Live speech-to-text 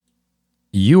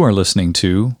You are listening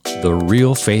to the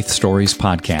Real Faith Stories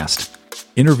Podcast,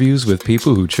 interviews with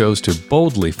people who chose to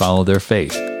boldly follow their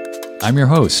faith. I'm your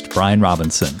host, Brian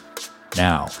Robinson.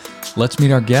 Now, let's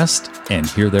meet our guest and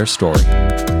hear their story.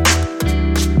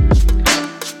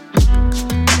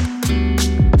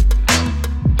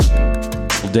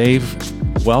 Well,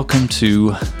 Dave, welcome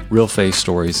to Real Faith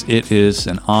Stories. It is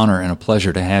an honor and a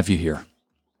pleasure to have you here.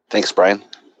 Thanks, Brian.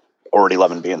 Already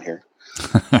loving being here.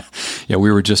 Yeah,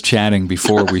 we were just chatting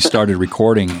before we started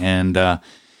recording, and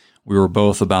we were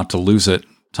both about to lose it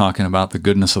talking about the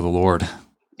goodness of the Lord.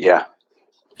 Yeah.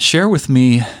 Share with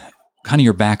me kind of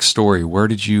your backstory. Where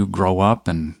did you grow up,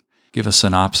 and give a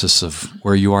synopsis of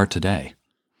where you are today?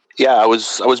 Yeah, I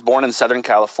was born in Southern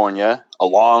California a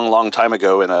long, long time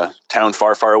ago in a town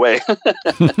far, far away.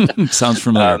 Sounds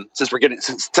familiar. Since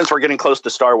we're getting close to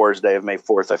Star Wars Day of May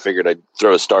 4th, I figured I'd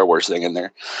throw a Star Wars thing in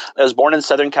there. I was born in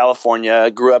Southern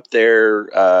California, grew up there,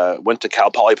 went to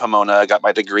Cal Poly Pomona, got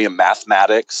my degree in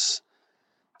mathematics.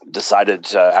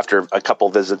 Decided after a couple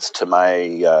visits to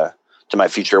my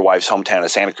future wife's hometown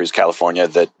of Santa Cruz, California,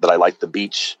 that I liked the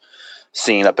beach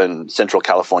scene up in Central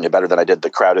California better than I did the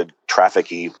crowded,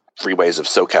 traffic-y freeways of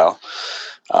SoCal.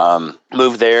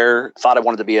 Moved there, thought I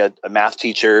wanted to be a math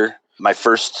teacher. My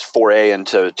first foray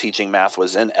into teaching math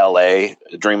was in LA.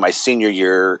 During my senior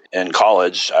year in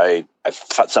college, I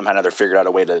somehow or another figured out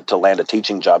a way to land a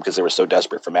teaching job because they were so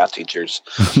desperate for math teachers.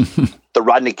 The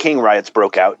Rodney King riots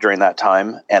broke out during that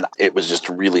time, and it was just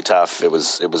really tough. There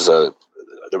was a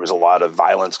lot of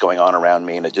violence going on around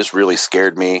me, and it just really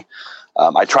scared me.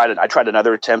 I tried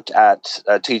another attempt at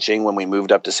teaching when we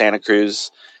moved up to Santa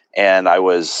Cruz, and I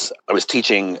was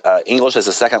teaching English as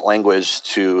a second language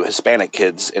to Hispanic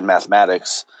kids in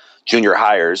mathematics, junior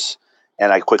hires,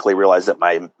 and I quickly realized that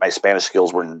my Spanish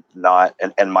skills were not,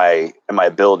 and my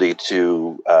ability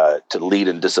to lead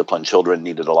and discipline children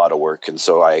needed a lot of work, and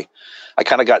so I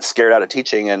kind of got scared out of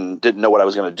teaching and didn't know what I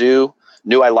was going to do.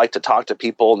 Knew I liked to talk to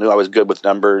people, knew I was good with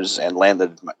numbers, and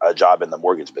landed a job in the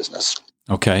mortgage business.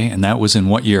 Okay, and that was in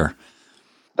what year?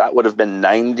 That would have been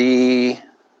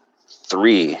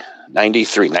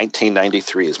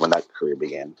 1993 is when that career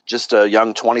began. Just a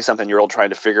young 20-something-year-old trying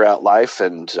to figure out life,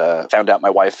 and found out my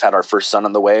wife had our first son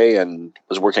on the way and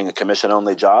was working a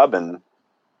commission-only job, and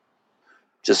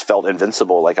just felt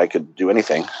invincible, like I could do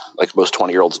anything, like most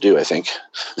 20-year-olds do, I think.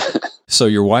 So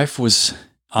your wife was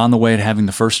on the way to having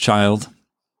the first child.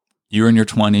 You were in your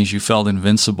 20s. You felt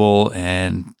invincible,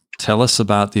 and tell us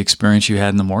about the experience you had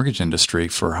in the mortgage industry.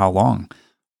 For how long?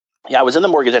 Yeah, I was in the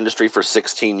mortgage industry for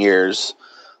 16 years.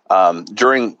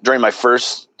 During my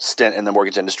first stint in the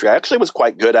mortgage industry, I actually was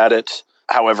quite good at it.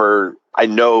 However, I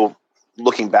know,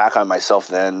 looking back on myself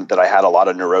then, that I had a lot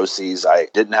of neuroses. I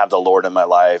didn't have the Lord in my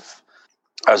life.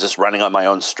 I was just running on my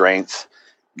own strength.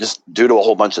 Just due to a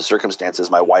whole bunch of circumstances,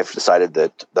 my wife decided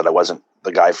that I wasn't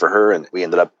the guy for her, and we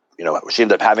ended up, she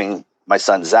ended up having my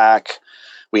son, Zach.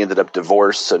 We ended up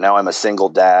divorced, so now I'm a single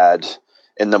dad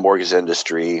in the mortgage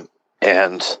industry.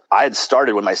 And I had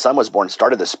started, when my son was born,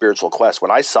 started the spiritual quest. When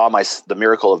I saw the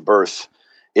miracle of birth,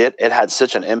 it had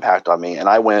such an impact on me, and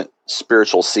I went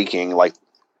spiritual seeking like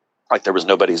there was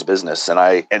nobody's business.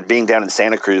 And being down in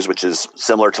Santa Cruz, which is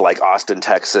similar to like Austin,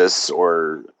 Texas,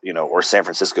 or San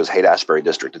Francisco's Haight-Ashbury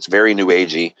district, it's very new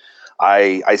agey.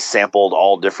 I sampled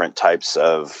all different types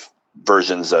of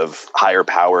versions of higher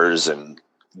powers and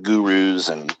gurus,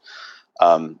 and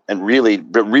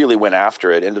really went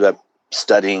after it. Ended up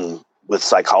studying with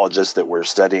psychologists that were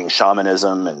studying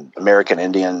shamanism and American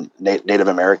Indian, Native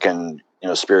American,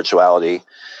 spirituality.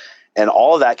 And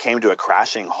all of that came to a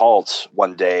crashing halt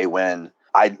one day when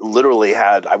I literally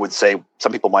had, I would say,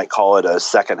 some people might call it a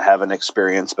second heaven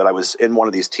experience, but I was in one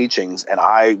of these teachings and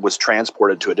I was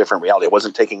transported to a different reality. I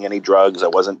wasn't taking any drugs. I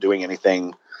wasn't doing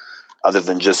anything other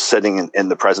than just sitting in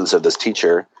the presence of this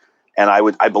teacher. And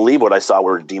I believe what I saw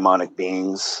were demonic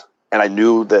beings, and I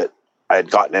knew that I had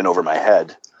gotten in over my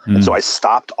head. And so I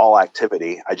stopped all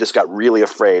activity. I just got really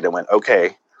afraid and went,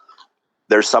 okay,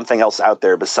 there's something else out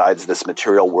there besides this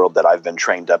material world that I've been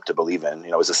trained up to believe in.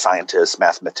 As a scientist,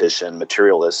 mathematician,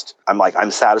 materialist, I'm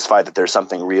satisfied that there's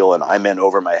something real, and I'm in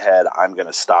over my head. I'm going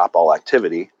to stop all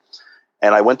activity.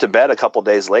 And I went to bed a couple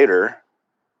days later,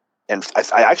 and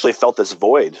I actually felt this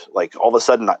void. Like all of a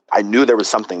sudden, I knew there was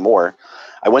something more.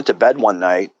 I went to bed one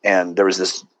night, and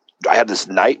I had this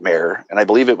nightmare, and I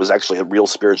believe it was actually a real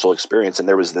spiritual experience. And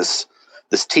there was this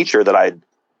teacher that I'd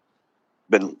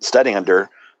been studying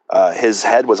under. His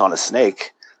head was on a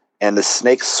snake, and the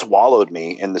snake swallowed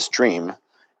me in this dream.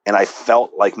 And I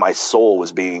felt like my soul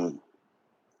was being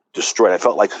destroyed. I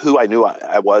felt like who I knew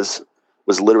I was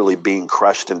literally being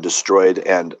crushed and destroyed.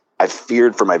 And I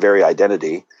feared for my very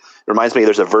identity. reminds me,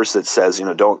 there's a verse that says,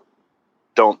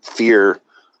 don't fear.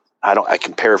 I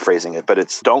can paraphrasing it, but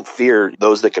it's don't fear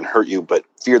those that can hurt you, but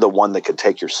fear the one that can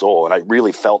take your soul. And I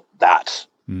really felt that,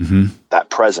 that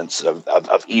presence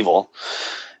of evil.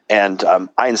 And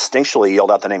I instinctually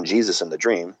yelled out the name Jesus in the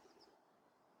dream.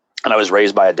 And I was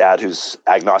raised by a dad who's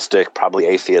agnostic, probably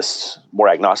atheist, more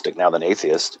agnostic now than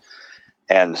atheist,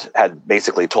 and had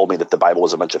basically told me that the Bible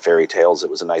was a bunch of fairy tales. It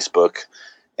was a nice book.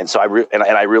 And so I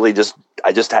really just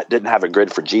didn't have a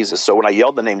grid for Jesus. So when I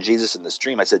yelled the name Jesus in this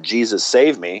dream, I said, Jesus,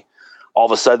 save me. All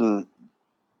of a sudden,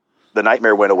 the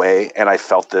nightmare went away and I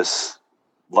felt this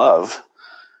love.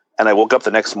 And I woke up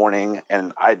the next morning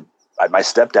and my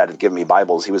stepdad had given me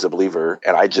Bibles. He was a believer.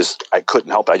 And I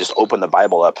couldn't help it. I just opened the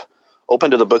Bible up,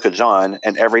 opened to the book of John.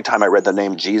 And every time I read the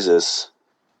name Jesus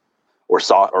or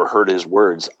saw or heard his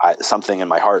words, something in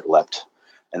my heart leapt.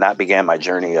 And that began my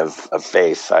journey of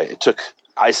faith.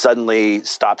 I suddenly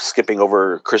stopped skipping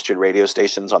over Christian radio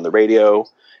stations on the radio.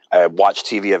 I watched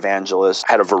TV evangelists.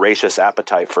 I had a voracious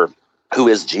appetite for who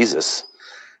is Jesus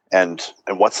and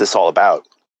what's this all about.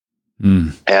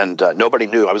 And nobody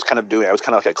knew. I was kind of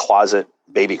like a closet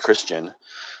baby Christian.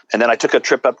 And then I took a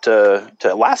trip up to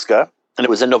Alaska, and it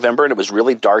was in November, and it was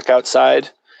really dark outside.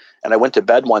 And I went to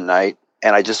bed one night,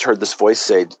 and I just heard this voice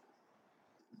say,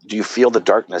 do you feel the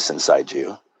darkness inside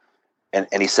you? And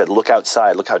he said, look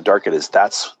outside, look how dark it is.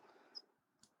 That's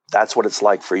what it's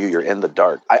like for you. You're in the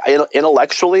dark.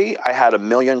 Intellectually, I had a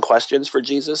million questions for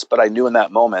Jesus, but I knew in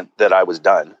that moment that I was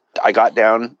done. I got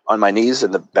down on my knees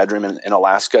in the bedroom in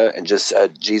Alaska and just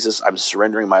said, Jesus, I'm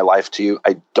surrendering my life to you.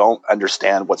 I don't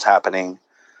understand what's happening.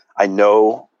 I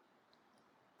know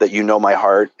that you know my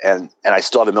heart, and I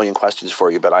still have a million questions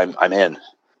for you, but I'm in.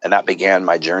 And that began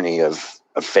my journey of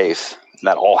faith. And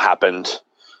that all happened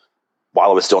while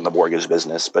I was still in the mortgage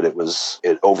business, but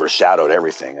it overshadowed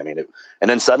everything. I mean, and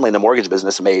then suddenly the mortgage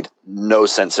business made no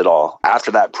sense at all.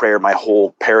 After that prayer, my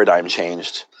whole paradigm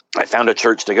changed. I found a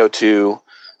church to go to.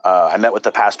 I met with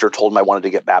the pastor, told him I wanted to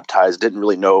get baptized, didn't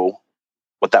really know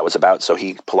what that was about. So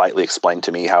he politely explained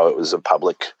to me how it was a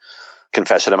public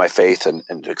confession of my faith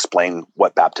and to explain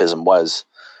what baptism was.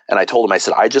 And I told him, I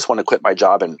said, I just want to quit my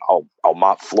job and I'll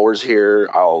mop floors here.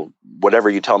 Whatever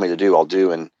you tell me to do, I'll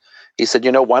do. And he said,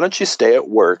 why don't you stay at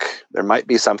work? There might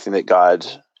be something that God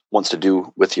wants to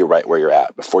do with you right where you're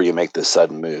at before you make this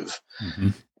sudden move.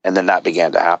 And then that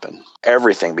began to happen.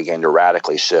 Everything began to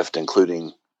radically shift,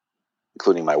 including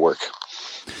my work.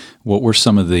 What were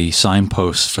some of the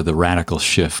signposts for the radical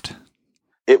shift?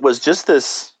 It was just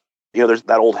this, there's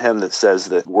that old hymn that says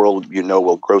that world,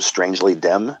 will grow strangely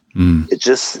dim. It's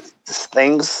just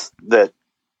things that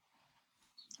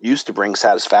used to bring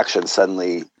satisfaction.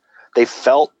 Suddenly they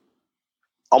felt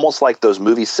almost like those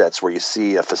movie sets where you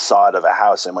see a facade of a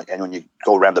house, and when you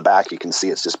go around the back, you can see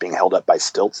it's just being held up by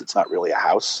stilts. It's not really a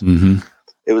house.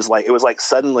 It was like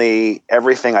suddenly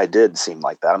everything I did seemed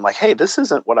like that. I'm like, hey, this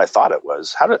isn't what I thought it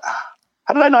was. How did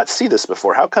I not see this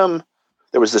before? How come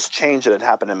there was this change that had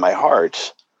happened in my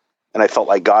heart? And I felt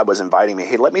like God was inviting me,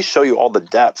 hey, let me show you all the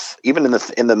depth, even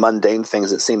in the mundane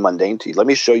things that seem mundane to you. Let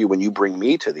me show you when you bring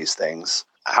me to these things,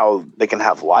 how they can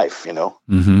have life,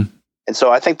 And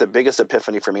so I think the biggest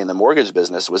epiphany for me in the mortgage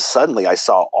business was suddenly I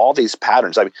saw all these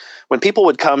patterns. I mean, when people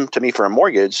would come to me for a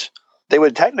mortgage, they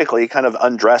would technically kind of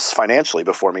undress financially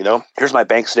before me. Here's my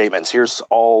bank statements. Here's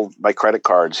all my credit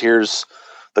cards. Here's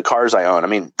the cars I own. I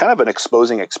mean, kind of an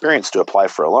exposing experience to apply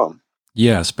for a loan.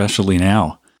 Yeah, especially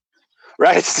now.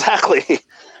 Right, exactly.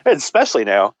 Especially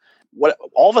now.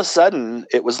 All of a sudden,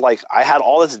 it was like I had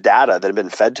all this data that had been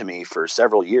fed to me for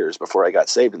several years before I got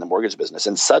saved in the mortgage business.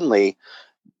 And suddenly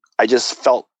I just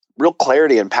felt real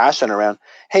clarity and passion around,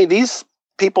 hey, these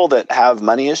people that have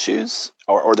money issues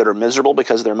or that are miserable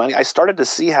because of their money, I started to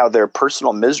see how their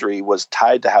personal misery was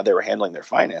tied to how they were handling their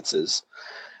finances.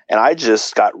 And I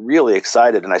just got really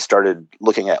excited, and I started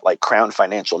looking at like Crown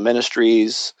Financial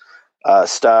Ministries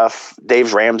stuff.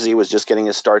 Dave Ramsey was just getting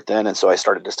his start then, and so I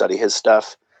started to study his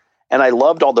stuff. And I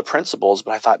loved all the principles,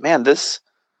 but I thought, man,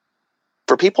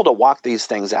 for people to walk these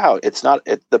things out,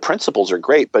 the principles are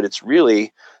great, but it's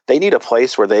really, they need a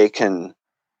place where they can,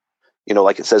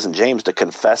 like it says in James, to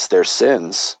confess their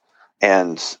sins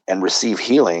and receive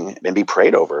healing and be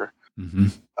prayed over.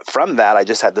 From that, I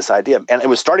just had this idea, and it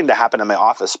was starting to happen in my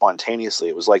office spontaneously.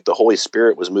 It was like the Holy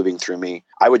Spirit was moving through me.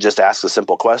 I would just ask a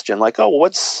simple question like, oh, well,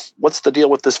 what's the deal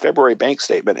with this February bank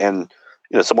statement? And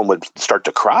someone would start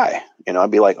to cry.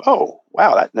 I'd be like, oh,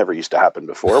 wow, that never used to happen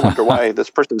before. I wonder why this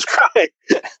person's crying.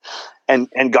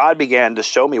 And God began to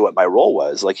show me what my role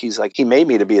was. Like, he made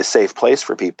me to be a safe place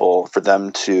for people, for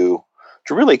them to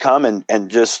really come and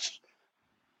just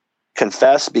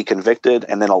confess, be convicted,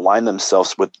 and then align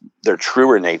themselves with their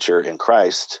truer nature in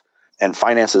Christ. And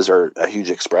finances are a huge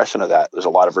expression of that. There's a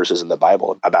lot of verses in the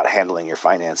Bible about handling your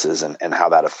finances and how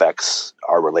that affects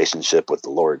our relationship with the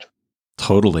Lord.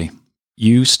 Totally.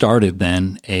 You started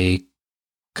then a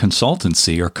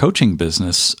consultancy or coaching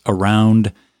business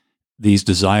around these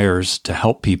desires to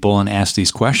help people and ask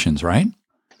these questions, right?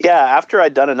 Yeah, after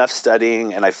I'd done enough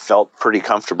studying and I felt pretty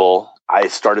comfortable, I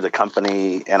started a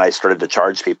company and I started to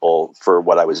charge people for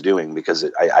what I was doing because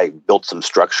I built some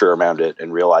structure around it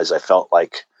and realized I felt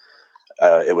like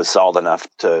it was solid enough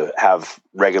to have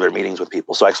regular meetings with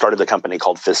people. So I started a company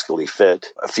called Fiscally Fit.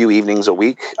 A few evenings a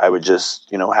week, I would just,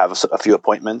 have a few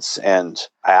appointments, and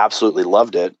I absolutely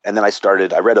loved it. And then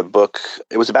I read a book.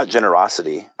 It was about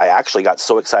generosity. I actually got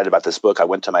so excited about this book. I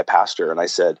went to my pastor and I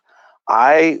said,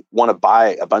 I want to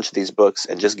buy a bunch of these books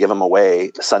and just give them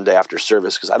away Sunday after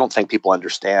service because I don't think people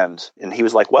understand. And he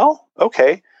was like, well,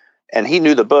 okay. And he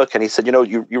knew the book, and he said,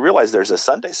 you realize there's a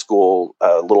Sunday school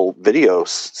little video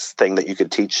thing that you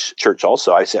could teach church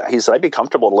also. He said, I'd be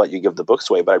comfortable to let you give the books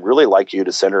away, but I'd really like you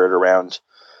to center it around,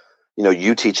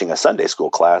 you teaching a Sunday school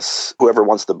class. Whoever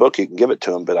wants the book, you can give it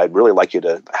to them, but I'd really like you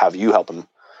to have you help them.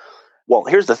 Well,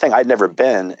 here's the thing. I'd never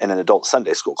been in an adult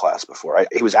Sunday school class before.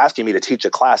 He was asking me to teach a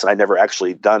class, and I'd never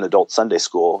actually done adult Sunday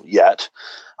school yet.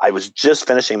 I was just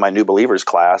finishing my New Believers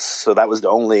class, so that was the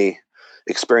only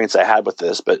experience I had with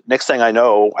this. But next thing I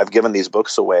know, I've given these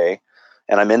books away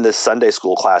and I'm in this Sunday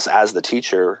school class as the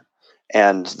teacher.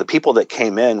 And the people that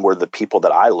came in were the people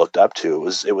that I looked up to.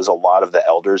 It was a lot of the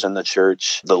elders in the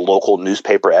church. The local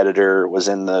newspaper editor was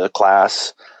in the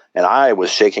class. And I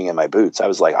was shaking in my boots. I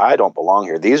was like, I don't belong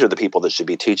here. These are the people that should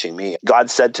be teaching me. God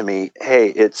said to me, hey,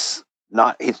 it's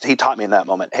not, he taught me in that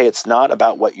moment, hey, it's not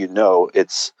about what you know.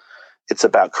 It's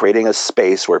about creating a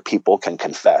space where people can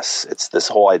confess. It's this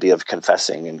whole idea of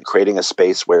confessing and creating a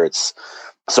space where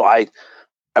so I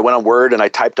went on Word and I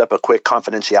typed up a quick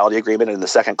confidentiality agreement. And in the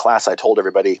second class, I told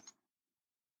everybody,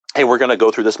 hey, we're going to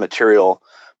go through this material,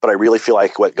 but I really feel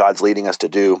like what God's leading us to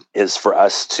do is for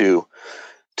us to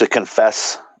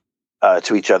confess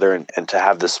to each other and to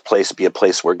have this place be a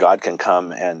place where God can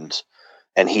come and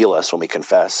heal us when we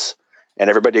confess. And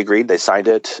everybody agreed. They signed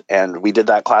it. And we did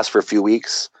that class for a few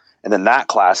weeks. And then that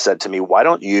class said to me, why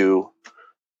don't you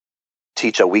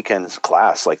teach a weekend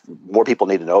class? Like, more people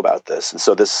need to know about this. And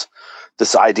so this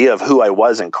idea of who I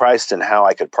was in Christ and how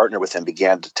I could partner with him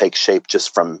began to take shape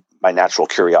just from my natural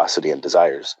curiosity and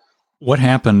desires. What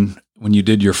happened when you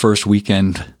did your first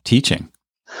weekend teaching?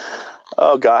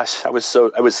 Oh gosh, it was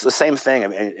the same thing. I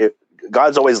mean,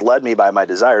 God's always led me by my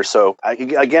desires. So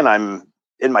I'm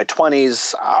in my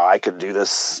 20s, I could do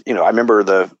this. I remember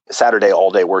the Saturday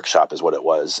all-day workshop is what it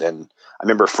was. And I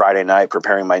remember Friday night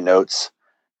preparing my notes.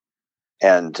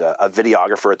 And a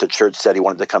videographer at the church said he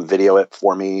wanted to come video it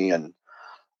for me. And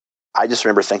I just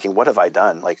remember thinking, what have I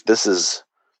done? Like, this is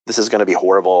going to be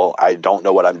horrible. I don't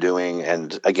know what I'm doing.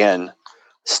 And again,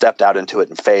 stepped out into it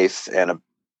in faith. And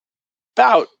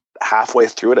about halfway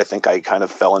through it, I think I kind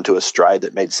of fell into a stride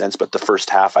that made sense. But the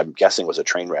first half, I'm guessing, was a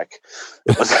train wreck.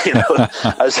 It was,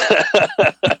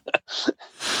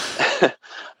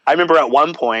 I remember at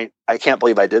one point, I can't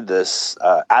believe I did this,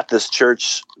 at this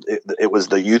church. It was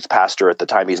the youth pastor at the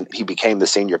time. He became the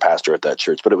senior pastor at that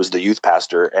church, but it was the youth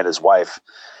pastor and his wife.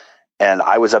 And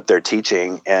I was up there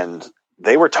teaching, and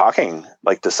they were talking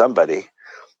like to somebody.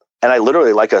 And I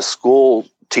literally, like a school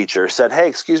teacher, said, hey,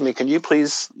 excuse me, can you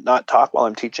please not talk while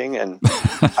I'm teaching? And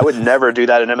I would never do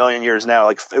that in a million years now.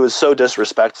 Like, it was so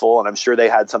disrespectful, and I'm sure they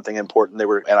had something important.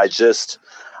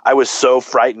 I was so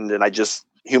frightened, and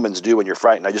humans do when you're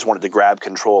frightened. I just wanted to grab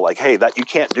control, like, hey, you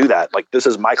can't do that. Like, this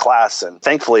is my class. And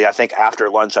thankfully, I think after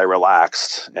lunch, I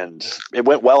relaxed, and it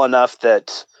went well enough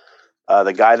that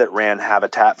the guy that ran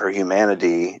Habitat for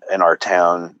Humanity in our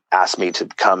town asked me to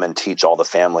come and teach all the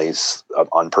families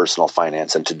on personal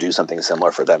finance and to do something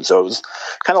similar for them. So it was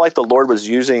kind of like the Lord was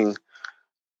using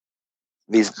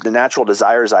the natural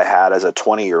desires I had as a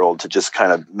 20-year-old to just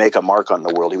kind of make a mark on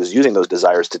the world. He was using those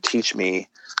desires to teach me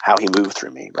how he moved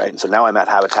through me, right? And so now I'm at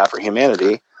Habitat for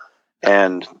Humanity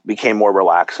and became more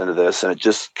relaxed into this, and it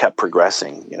just kept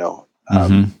progressing,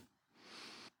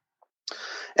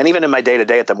 And even in my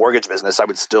day-to-day at the mortgage business,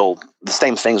 the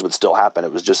same things would still happen.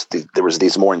 It was just there was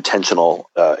these more intentional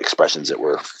expressions that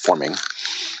were forming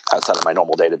outside of my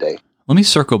normal day-to-day. Let me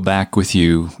circle back with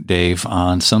you, Dave,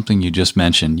 on something you just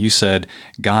mentioned. You said,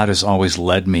 God has always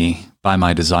led me by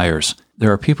my desires.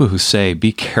 There are people who say,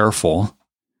 be careful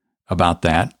about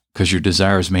that because your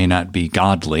desires may not be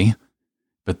godly.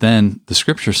 But then the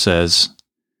scripture says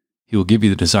he will give you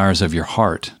the desires of your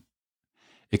heart.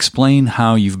 Explain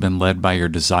how you've been led by your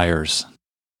desires.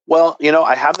 Well,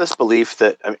 I have this belief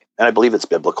that, and I believe it's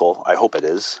biblical. I hope it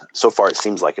is. So far, it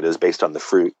seems like it is based on the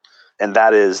fruit. And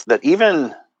that is that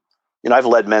even, I've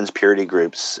led men's purity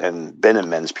groups and been in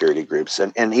men's purity groups.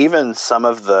 And even some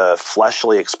of the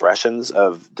fleshly expressions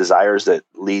of desires that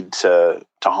lead to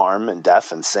harm and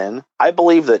death and sin, I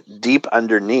believe that deep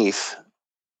underneath,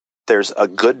 there's a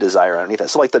good desire underneath that.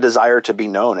 So like the desire to be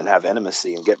known and have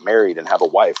intimacy and get married and have a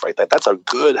wife, right? That's a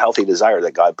good, healthy desire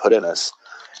that God put in us.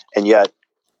 And yet,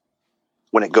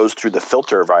 when it goes through the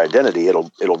filter of our identity,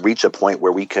 it'll reach a point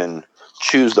where we can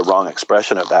choose the wrong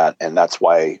expression of that. And that's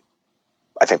why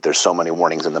I think there's so many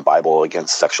warnings in the Bible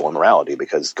against sexual immorality,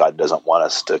 because God doesn't want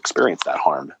us to experience that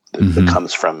harm that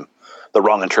comes from the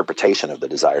wrong interpretation of the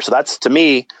desire. So that's, to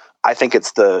me, I think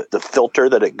it's the filter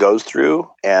that it goes through.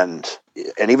 And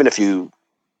even if you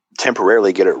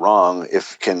temporarily get it wrong,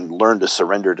 if you can learn to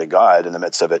surrender to God in the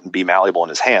midst of it and be malleable in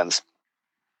his hands,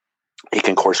 he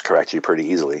can course correct you pretty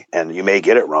easily. And you may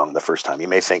get it wrong the first time. You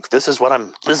may think, this is what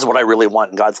I really want.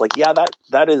 And God's like, yeah,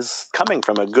 that is coming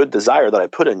from a good desire that I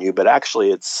put in you, but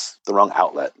actually it's the wrong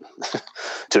outlet.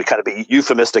 To kind of be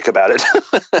euphemistic about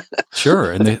it.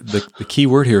 Sure. And the key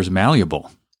word here is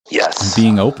malleable. Yes. And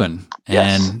being open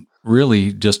and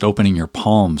really just opening your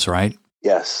palms, right?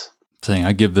 Yes. Saying,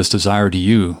 I give this desire to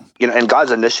you. And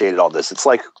God's initiated all this. It's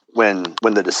like when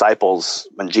the disciples,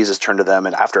 when Jesus turned to them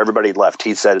and after everybody left,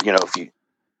 he said,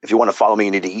 if you want to follow me,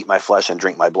 you need to eat my flesh and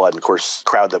drink my blood. And of course, the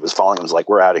crowd that was following him was like,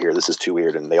 we're out of here. This is too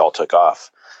weird. And they all took off.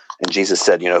 And Jesus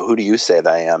said, who do you say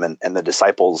that I am? And the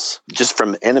disciples, just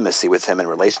from intimacy with him and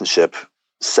relationship,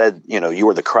 said, you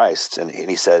are the Christ. And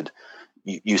he said,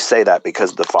 you say that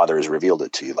because the Father has revealed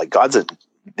it to you. Like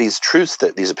these truths,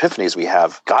 these epiphanies we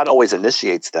have, God always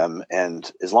initiates them.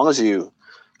 And as long as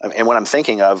and what I'm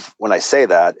thinking of when I say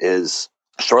that is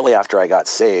shortly after I got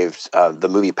saved, the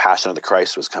movie Passion of the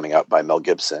Christ was coming out by Mel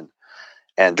Gibson.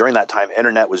 And during that time,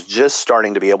 internet was just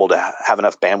starting to be able to have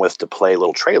enough bandwidth to play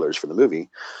little trailers for the movie.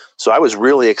 So I was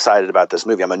really excited about this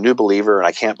movie. I'm a new believer, and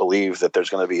I can't believe that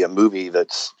there's going to be a movie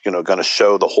that's going to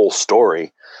show the whole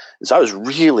story. And so I was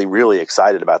really, really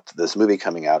excited about this movie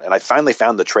coming out. And I finally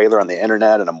found the trailer on the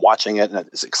internet, and I'm watching it, and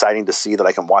it's exciting to see that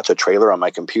I can watch a trailer on my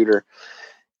computer.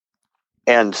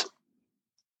 And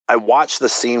I watched the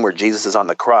scene where Jesus is on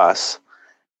the cross,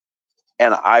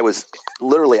 and I was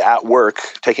literally at work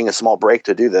taking a small break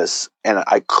to do this, and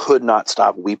I could not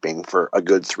stop weeping for a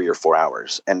good 3 or 4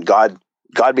 hours. And God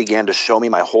began to show me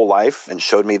my whole life and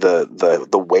showed me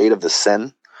the weight of the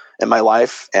sin in my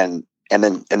life, and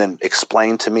then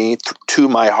explained to me to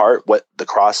my heart what the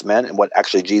cross meant and what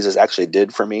actually Jesus actually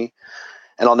did for me.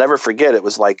 And I'll never forget, it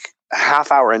was like a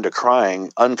half hour into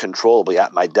crying uncontrollably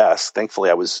at my desk. Thankfully,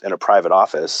 I was in a private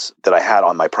office that I had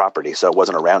on my property, so I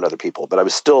wasn't around other people, but I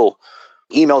was still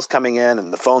emails coming in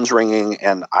and the phone's ringing,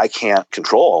 and I can't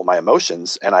control my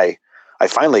emotions. And I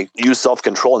finally used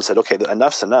self-control and said, okay,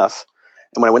 enough's enough.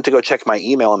 And when I went to go check my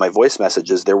email and my voice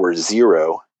messages, there were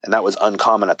 0. And that was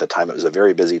uncommon at the time. It was a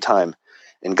very busy time.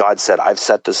 And God said, I've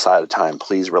set this aside time.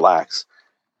 Please relax.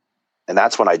 And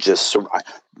that's when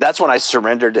I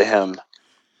surrendered to him.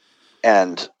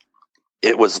 And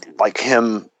it was like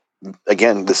him,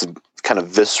 again, this kind of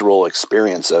visceral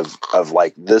experience of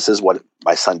like, this is what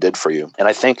my son did for you. And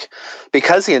I think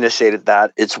because he initiated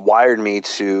that, it's wired me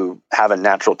to have a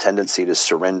natural tendency to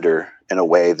surrender in a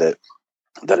way that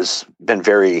has been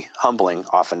very humbling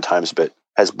oftentimes, but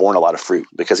has borne a lot of fruit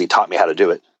because he taught me how to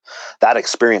do it. That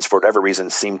experience, for whatever reason,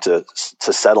 seemed to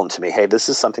settle into me. Hey, this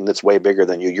is something that's way bigger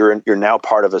than you. You're now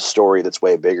part of a story that's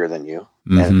way bigger than you.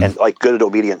 Mm-hmm. And like good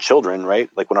obedient children, right?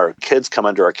 Like when our kids come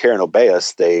under our care and obey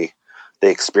us, they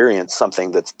experience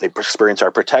something they experience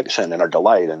our protection and our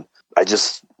delight. And I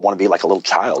just want to be like a little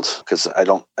child because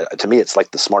to me, it's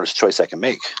like the smartest choice I can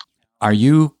make. Are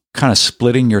you kind of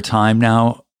splitting your time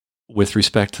now with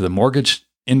respect to the mortgage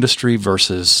industry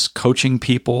versus coaching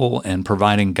people and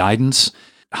providing guidance?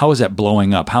 How is that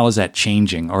blowing up? How is that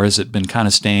changing? Or has it been kind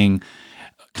of staying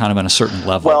kind of on a certain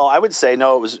level? Well, I would say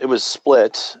no, it was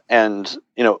split. And,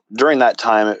 during that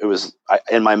time,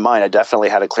 in my mind, I definitely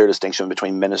had a clear distinction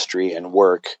between ministry and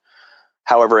work.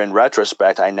 However, in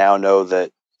retrospect, I now know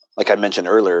that, like I mentioned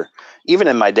earlier, even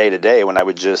in my day-to-day, when I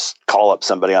would just call up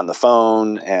somebody on the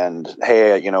phone and,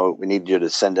 hey, we need you to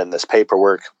send in this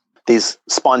paperwork, these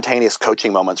spontaneous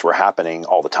coaching moments were happening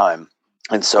all the time.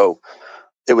 And so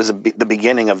it was the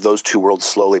beginning of those two worlds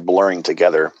slowly blurring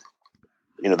together.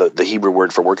 The Hebrew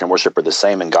word for work and worship are the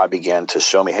same, and God began to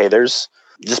show me, hey,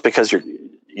 just because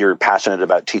you're passionate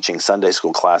about teaching Sunday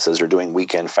school classes or doing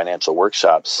weekend financial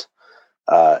workshops,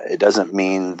 it doesn't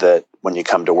mean that when you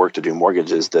come to work to do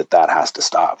mortgages that has to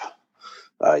stop.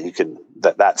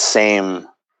 That same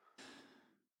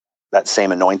that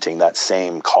same anointing, that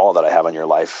same call that I have on your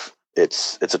life,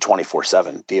 it's a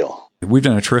 24/7 deal. We've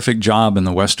done a terrific job in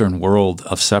the Western world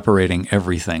of separating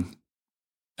everything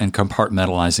and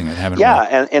compartmentalizing it, haven't we? Yeah,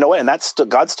 and in a way, and that's still,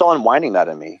 God's still unwinding that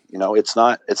in me. It's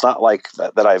not like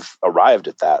that I've arrived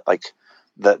at that. Like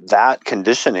that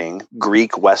conditioning,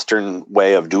 Greek Western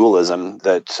way of dualism,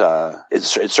 that it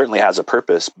certainly has a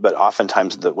purpose, but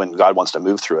oftentimes when God wants to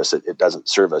move through us, it doesn't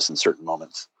serve us in certain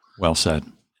moments. Well said.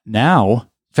 Now,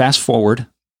 fast forward,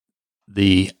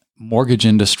 the mortgage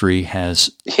industry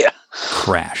has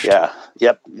crashed. Yeah.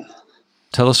 Yep.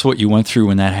 Tell us what you went through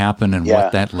when that happened and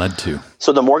what that led to.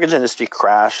 So the mortgage industry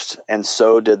crashed, and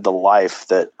so did the life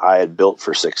that I had built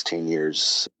for 16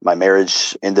 years. My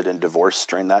marriage ended in divorce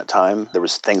during that time. There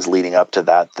was things leading up to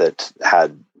that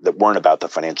weren't about the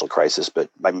financial crisis, but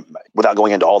without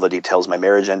going into all the details, my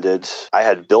marriage ended. I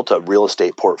had built a real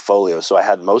estate portfolio, so I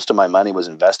had most of my money was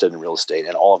invested in real estate,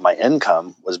 and all of my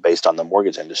income was based on the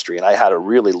mortgage industry. And I had a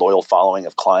really loyal following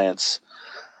of clients.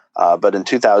 But in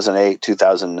 2008,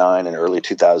 2009, and early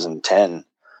 2010,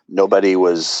 there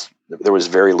was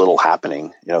very little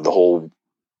happening. The whole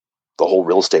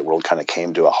real estate world kind of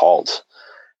came to a halt.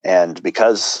 And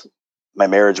because my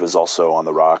marriage was also on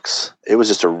the rocks, it was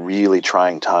just a really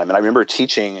trying time. And I remember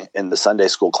teaching in the Sunday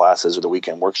school classes or the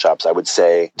weekend workshops, I would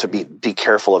say to be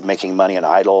careful of making money an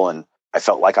idol. And I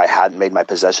felt like I hadn't made my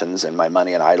possessions and my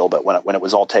money an idol, but when it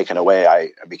was all taken away,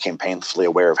 I became painfully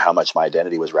aware of how much my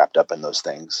identity was wrapped up in those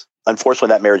things. Unfortunately,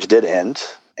 that marriage did end,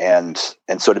 and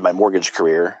so did my mortgage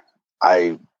career.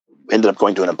 I ended up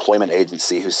going to an employment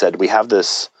agency who said, we have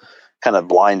this kind of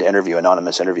blind interview,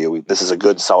 anonymous interview. This is a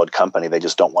good, solid company. They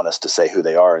just don't want us to say who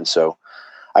they are. And so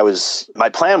my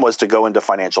plan was to go into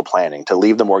financial planning, to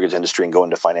leave the mortgage industry and go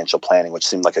into financial planning, which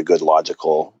seemed like a good,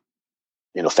 logical,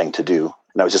 thing to do.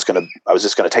 And I was just going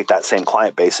to take that same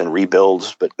client base and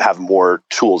rebuild, but have more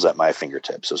tools at my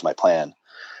fingertips was my plan.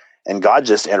 And God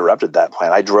just interrupted that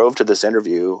plan. I drove to this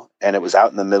interview, and it was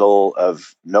out in the middle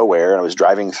of nowhere. And I was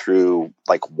driving through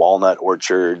like walnut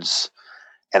orchards.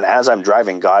 And as I'm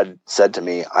driving, God said to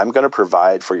me, I'm going to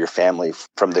provide for your family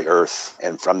from the earth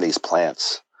and from these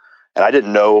plants. And I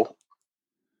didn't know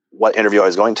what interview I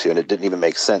was going to, and it didn't even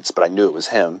make sense, but I knew it was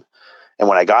him. And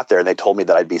when I got there and they told me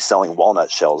that I'd be selling walnut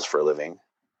shells for a living,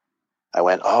 I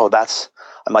went, that's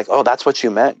what you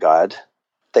meant, God.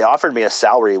 They offered me a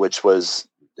salary, which was,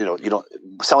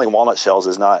 selling walnut shells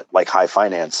is not like high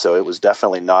finance. So it was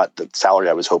definitely not the salary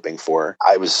I was hoping for.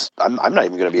 I'm not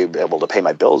even going to be able to pay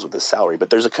my bills with this salary, but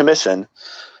there's a commission.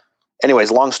 Anyways,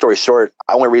 long story short,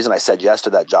 the only reason I said yes to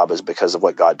that job is because of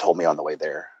what God told me on the way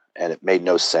there. And it made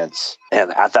no sense.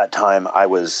 And at that time, I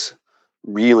was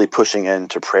really pushing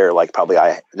into prayer like probably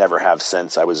I never have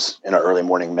since. I was in an early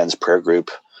morning men's prayer group.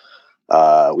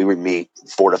 We would meet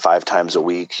 4 to 5 times a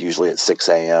week, usually at 6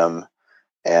 a.m.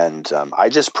 And I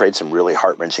just prayed some really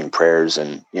heart-wrenching prayers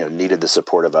and, needed the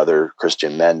support of other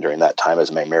Christian men during that time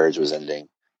as my marriage was ending.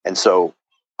 And so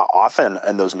often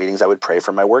in those meetings, I would pray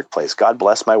for my workplace. God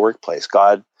bless my workplace.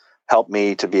 God help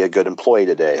me to be a good employee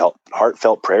today.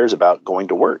 Heartfelt prayers about going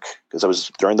to work because I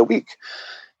was during the week.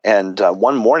 And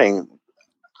one morning,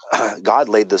 God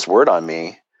laid this word on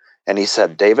me, and he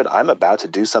said, David, I'm about to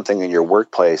do something in your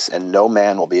workplace, and no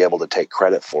man will be able to take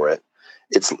credit for it.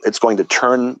 It's going to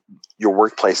turn your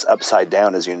workplace upside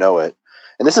down as you know it.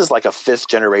 And this is like a 5th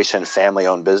generation family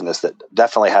owned business that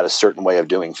definitely had a certain way of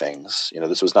doing things.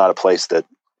 This was not a place but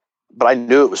I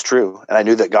knew it was true. And I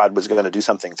knew that God was going to do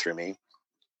something through me.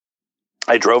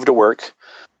 I drove to work.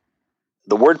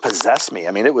 The word possessed me.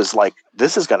 I mean, it was like,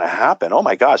 this is going to happen. Oh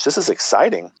my gosh, this is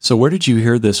exciting. So where did you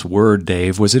hear this word,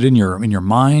 Dave? Was it in your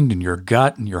mind, in your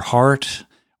gut, in your heart?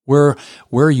 Where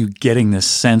are you getting this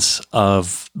sense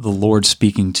of the Lord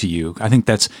speaking to you? I think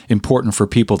that's important for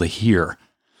people to hear.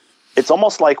 It's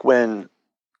almost like when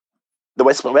the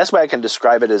best way I can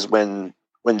describe it is when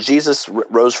Jesus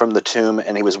rose from the tomb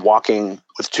and he was walking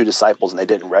with 2 disciples and they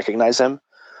didn't recognize him,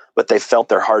 but they felt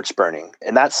their hearts burning.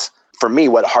 And that's, for me,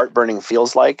 what heart burning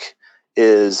feels like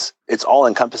is it's all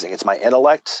encompassing. It's my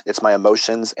intellect, it's my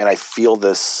emotions, and I feel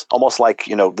this almost like,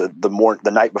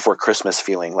 the night before Christmas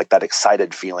feeling, like that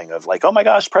excited feeling of like, oh my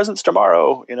gosh, presents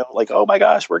tomorrow, like, oh my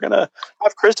gosh, we're going to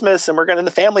have Christmas and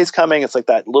the family's coming. It's like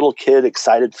that little kid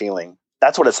excited feeling.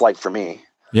 That's what it's like for me.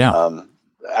 Yeah.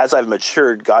 As I've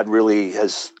matured, God really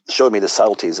has showed me the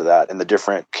subtleties of that and the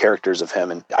different characters of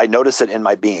him. And I notice it in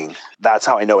my being. That's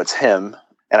how I know it's him.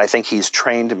 And I think he's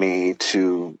trained me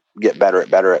to get better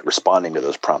at responding to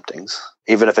those promptings,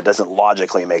 even if it doesn't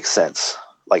logically make sense.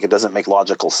 Like, it doesn't make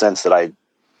logical sense that I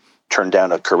turned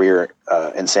down a career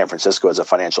in San Francisco as a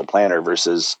financial planner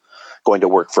versus going to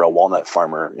work for a walnut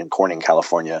farmer in Corning,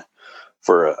 California.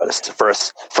 for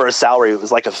a salary. It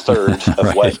was like a third of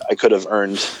Right. what I could have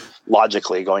earned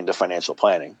logically going to financial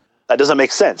planning. That doesn't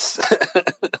make sense.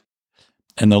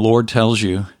 And the Lord tells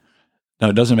you, no,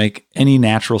 it doesn't make any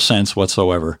natural sense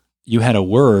whatsoever. You had a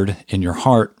word in your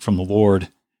heart from the Lord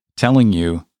telling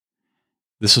you,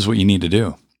 this is what you need to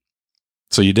do.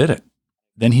 So you did it.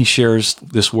 Then he shares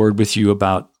this word with you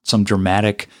about some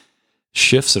dramatic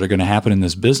shifts that are going to happen in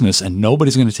this business, and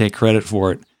nobody's going to take credit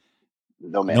for it.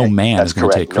 No man. No man That's is going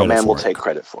to take correct. credit No man for will it. take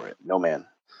credit for it. No man.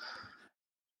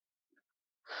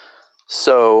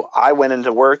 So I went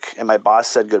into work and my boss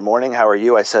said, "Good morning. How are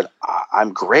you?" I said,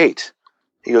 "I'm great."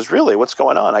 He goes, "Really? What's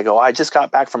going on?" I go, "I just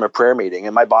got back from a prayer meeting."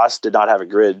 And my boss did not have a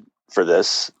grid for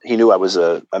this. He knew I was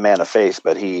a man of faith,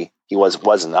 but he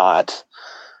was not.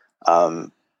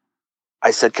 I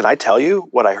said, "Can I tell you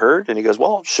what I heard?" And he goes,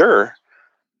 "Well, sure."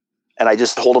 And I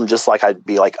just told him, just like I'd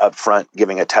be like up front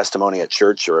giving a testimony at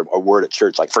church or a word at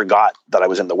church, like forgot that I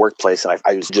was in the workplace. And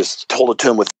I was just told it to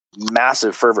him with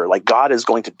massive fervor, like God is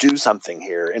going to do something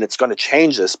here and it's going to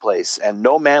change this place and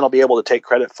no man will be able to take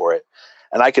credit for it.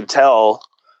 And I could tell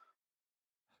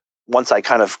once I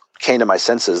kind of came to my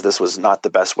senses, this was not the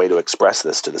best way to express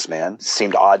this to this man. It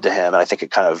seemed odd to him. And I think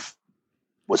it kind of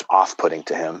was off-putting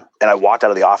to him. And I walked out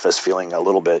of the office feeling a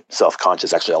little bit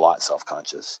self-conscious, actually a lot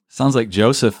self-conscious. Sounds like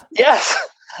Joseph. Yes.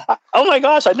 Oh my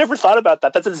gosh, I never thought about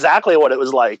that. That's exactly what it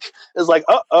was like. It was like,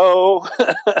 uh-oh.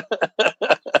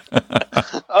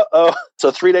 Uh-oh.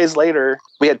 So 3 days later,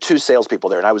 we had 2 salespeople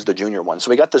there, and I was the junior one. So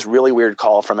we got this really weird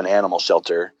call from an animal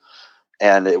shelter,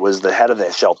 and it was the head of the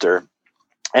shelter.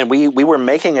 And we were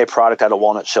making a product out of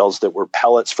walnut shells that were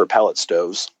pellets for pellet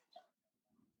stoves,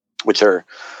 which are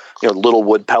little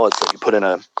wood pellets that you put in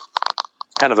a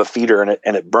kind of a feeder,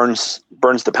 and it burns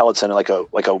the pellets in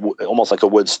almost like a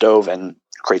wood stove and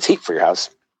creates heat for your house.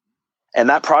 And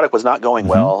that product was not going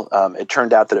well. It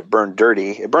turned out that it burned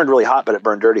dirty. It burned really hot, but it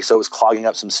burned dirty. So it was clogging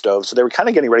up some stoves. So they were kind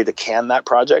of getting ready to can that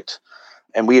project.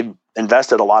 And we had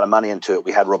invested a lot of money into it.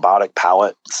 We had robotic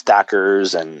pallet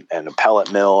stackers and a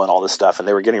pellet mill and all this stuff. And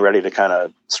they were getting ready to kind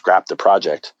of scrap the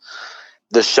project.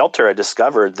 The shelter had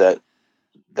discovered that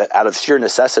out of sheer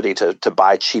necessity to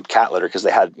buy cheap cat litter, because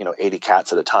they had 80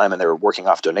 cats at a time and they were working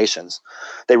off donations,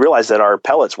 they realized that our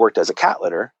pellets worked as a cat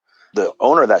litter. The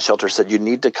owner of that shelter said, "You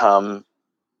need to come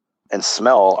and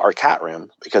smell our cat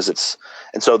room," because it's,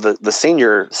 and so the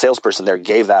senior salesperson there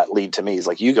gave that lead to me. He's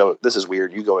like, "You go, this is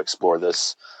weird. You go explore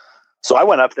this." So I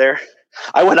went up there.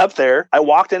 I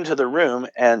walked into the room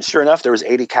and sure enough, there was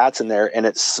 80 cats in there and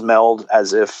it smelled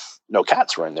as if no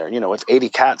cats were in there. With 80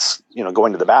 cats,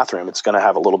 going to the bathroom, it's going to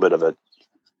have a little bit of a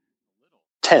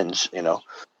tinge,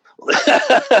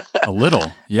 A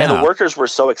little, yeah. And the workers were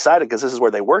so excited because this is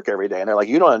where they work every day. And they're like,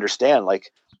 "You don't understand.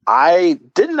 Like, I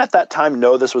didn't at that time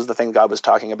know this was the thing God was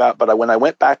talking about. But when I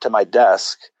went back to my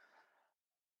desk,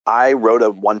 I wrote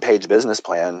a 1-page business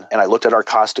plan and I looked at our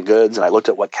cost of goods and I looked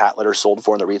at what cat litter sold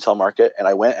for in the retail market. And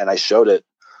I went and I showed it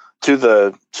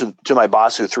to my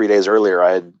boss, who 3 days earlier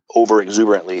I had over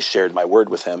exuberantly shared my word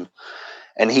with him.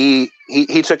 And he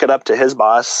took it up to his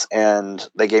boss and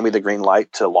they gave me the green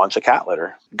light to launch a cat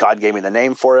litter. God gave me the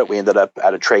name for it. We ended up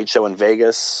at a trade show in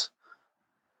Vegas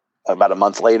about a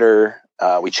month later.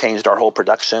 We changed our whole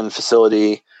production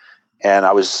facility. And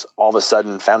I was all of a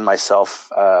sudden found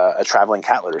myself a traveling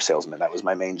cat litter salesman. That was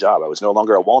my main job. I was no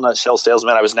longer a walnut shell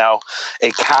salesman. I was now a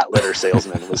cat litter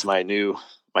salesman. Was my new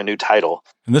title.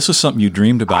 And this was something you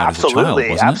dreamed about as a child,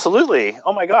 wasn't it? Absolutely.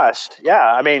 Oh my gosh.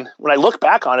 Yeah. I mean, when I look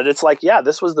back on it, it's like, yeah,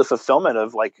 this was the fulfillment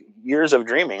of like years of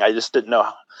dreaming. I just didn't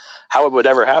know how it would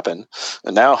ever happen.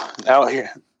 And now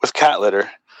here with cat litter.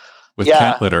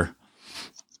 Cat litter.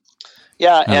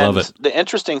 Yeah, I love it. The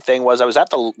interesting thing was I was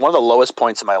at one of the lowest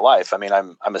points in my life. I mean,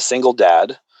 I'm a single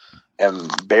dad, am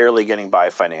barely getting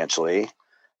by financially,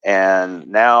 and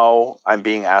now I'm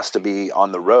being asked to be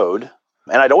on the road.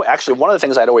 And one of the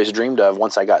things I'd always dreamed of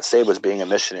once I got saved was being a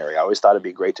missionary. I always thought it'd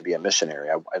be great to be a missionary.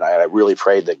 I really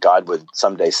prayed that God would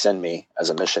someday send me as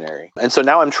a missionary. And so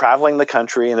now I'm traveling the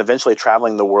country and eventually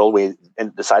traveling the world. We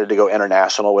decided to go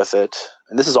international with it.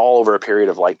 And this is all over a period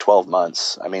of like 12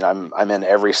 months. I mean, I'm in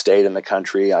every state in the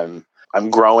country. I'm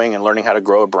growing and learning how to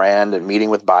grow a brand and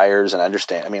meeting with buyers and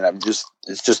understand. I mean,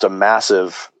 it's just a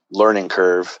massive learning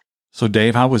curve. So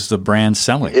Dave, how was the brand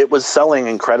selling? It was selling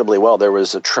incredibly well. There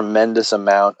was a tremendous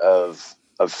amount of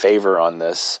favor on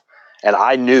this. And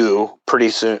I knew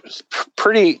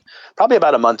probably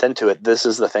about a month into it, this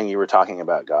is the thing you were talking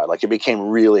about, God. Like, it became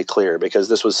really clear because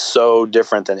this was so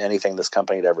different than anything this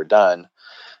company had ever done.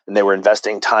 And they were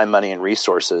investing time, money, and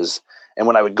resources. And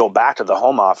when I would go back to the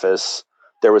home office,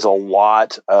 there was a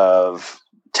lot of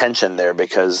tension there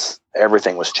because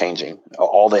everything was changing.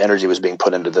 All the energy was being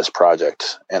put into this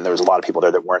project, and there was a lot of people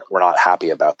there that were not happy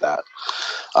about that,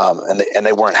 and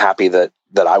they weren't happy that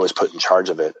I was put in charge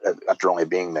of it after only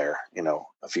being there,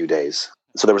 a few days.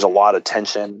 So there was a lot of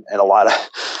tension and a lot of,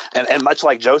 and much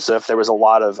like Joseph, there was a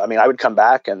lot of. I mean, I would come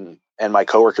back and my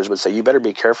coworkers would say, "You better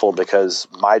be careful because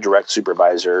my direct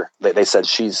supervisor," they said,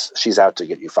 she's out to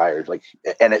get you fired.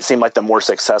 And it seemed like the more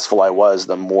successful I was,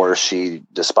 the more she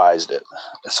despised it.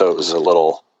 So it was a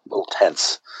little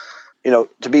tense,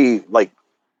 to be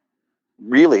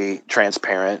really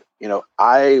transparent.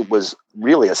 I was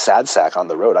really a sad sack on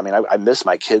the road. I mean, I missed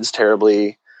my kids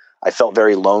terribly. I felt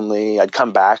very lonely. I'd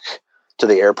come back to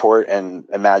the airport and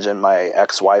imagine my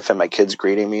ex-wife and my kids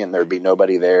greeting me, and there'd be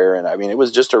nobody there. And I mean, it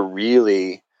was just a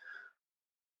really,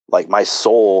 my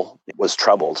soul was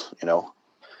troubled,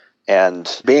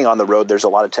 and being on the road, there's a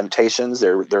lot of temptations.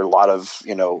 There are a lot of,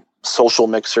 social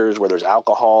mixers where there's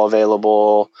alcohol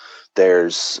available.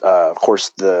 There's, of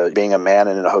course, being a man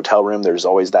in a hotel room, there's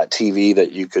always that TV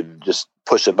that you could just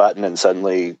push a button and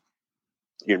suddenly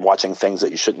you're watching things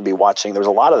that you shouldn't be watching. There's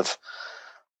a lot of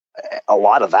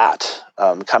that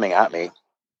coming at me.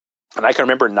 And I can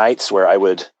remember nights where I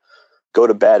would go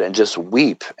to bed and just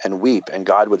weep, and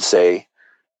God would say,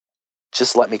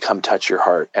 "Just let me come touch your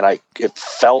heart." And it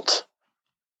felt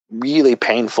really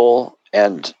painful,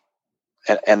 and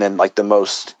then the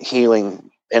most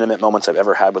healing, intimate moments I've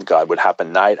ever had with God would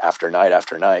happen night after night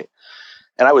after night.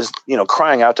 And I was,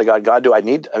 crying out to God, "God,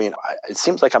 it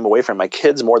seems like I'm away from my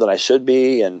kids more than I should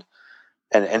be." And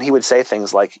he would say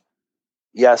things like,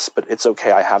 "Yes, but it's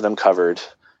okay. I have them covered.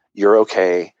 You're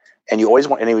okay." And he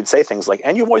would say things like,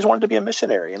 "And you always wanted to be a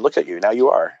missionary, and look at you, now you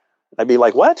are." And I'd be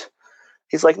like, "What?"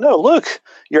 He's like, "No, look,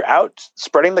 you're out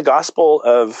spreading the gospel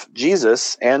of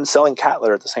Jesus and selling cat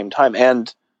litter at the same time."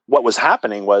 And what was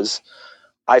happening was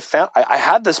I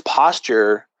had this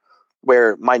posture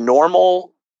where my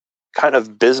normal kind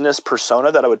of business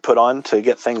persona that I would put on to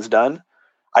get things done,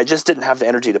 I just didn't have the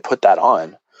energy to put that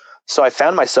on. So I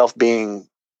found myself being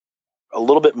a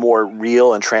little bit more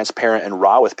real and transparent and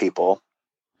raw with people.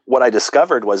 What I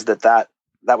discovered was that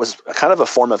was kind of a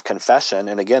form of confession.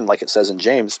 And again, like it says in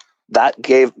James, that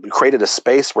created a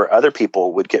space where other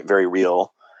people would get very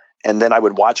real. And then I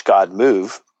would watch God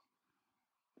move.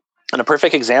 And a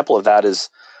perfect example of that is,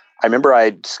 I remember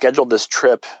I scheduled this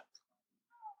trip.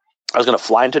 I was going to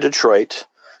fly into Detroit,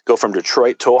 go from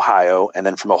Detroit to Ohio, and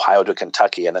then from Ohio to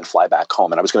Kentucky, and then fly back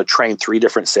home. And I was going to train 3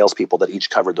 different salespeople that each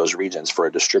covered those regions for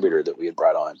a distributor that we had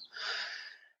brought on.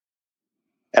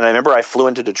 And I remember I flew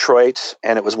into Detroit,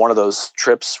 and it was one of those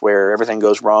trips where everything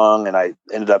goes wrong, and I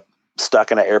ended up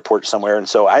stuck in an airport somewhere. And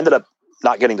so I ended up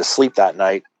not getting to sleep that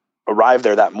night, arrived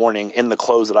there that morning in the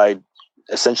clothes that I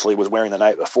essentially was wearing the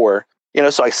night before.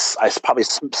 So I probably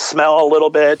smell a little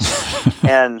bit,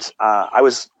 and I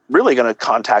was really going to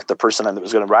contact the person that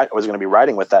was going to be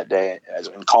riding with that day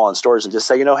and call on stores and just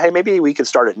say, "Hey, maybe we could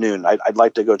start at noon. I'd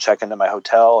like to go check into my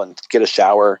hotel and get a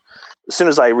shower." As soon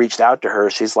as I reached out to her,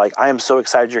 she's like, "I am so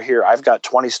excited you're here. I've got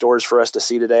 20 stores for us to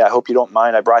see today. I hope you don't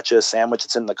mind. I brought you a sandwich.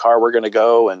 It's in the car. We're going to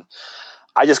go." And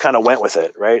I just kind of went with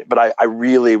it. Right. But I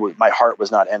really, my heart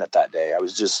was not in it that day. I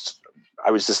was just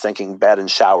thinking bed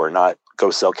and shower, not go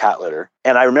sell cat litter.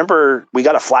 And I remember we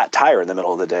got a flat tire in the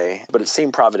middle of the day, but it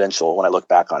seemed providential when I look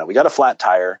back on it. We got a flat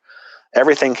tire.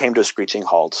 Everything came to a screeching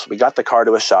halt. We got the car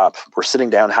to a shop. We're sitting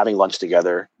down having lunch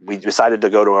together. We decided to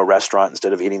go to a restaurant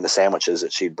instead of eating the sandwiches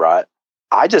that she'd brought.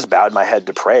 I just bowed my head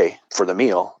to pray for the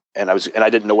meal. And I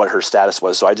didn't know what her status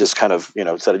was. So I just kind of,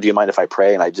 said, "Do you mind if I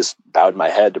pray?" And I just bowed my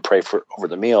head to pray over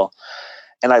the meal.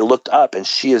 And I looked up and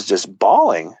she is just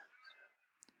bawling.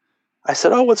 I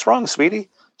said, "Oh, what's wrong, sweetie?"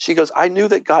 She goes, "I knew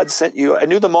that God sent you. I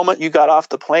knew the moment you got off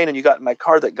the plane and you got in my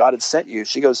car that God had sent you."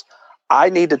 She goes, "I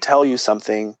need to tell you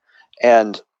something,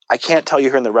 and I can't tell you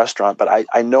here in the restaurant, but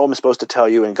I know I'm supposed to tell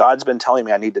you, and God's been telling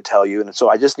me I need to tell you, and so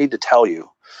I just need to tell you."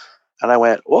 And I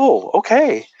went, "Oh,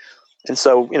 okay." And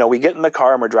so, we get in the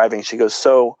car and we're driving. She goes,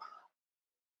 "So,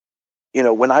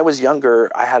 when I was younger,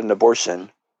 I had an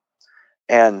abortion,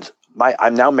 and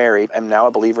I'm now married. I'm now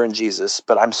a believer in Jesus,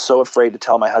 but I'm so afraid to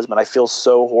tell my husband. I feel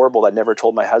so horrible. I never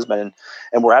told my husband.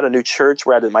 And we're at a new church.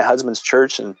 We're at my husband's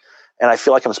church. And I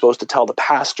feel like I'm supposed to tell the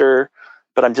pastor,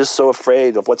 but I'm just so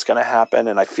afraid of what's going to happen.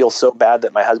 And I feel so bad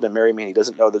that my husband married me and he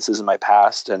doesn't know this isn't my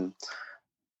past." And,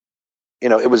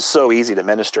 it was so easy to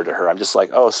minister to her. I'm just like,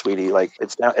 "Oh, sweetie,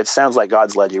 it sounds like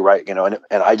God's led you, right?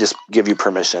 And I just give you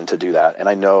permission to do that. And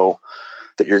I know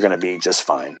that you're going to be just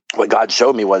fine." What God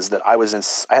showed me was that I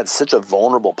had such a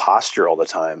vulnerable posture all the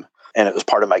time, and it was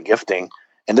part of my gifting.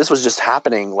 And this was just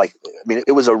happening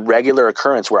it was a regular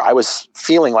occurrence where I was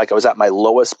feeling like I was at my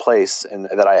lowest place and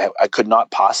that I could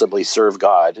not possibly serve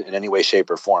God in any way, shape,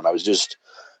 or form. I was just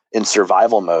in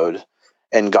survival mode.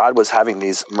 And God was having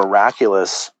these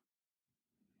miraculous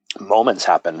moments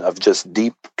happen of just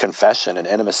deep confession and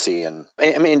intimacy. And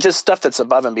I mean, just stuff that's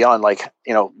above and beyond.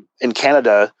 In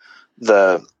Canada,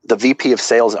 the VP of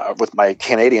sales with my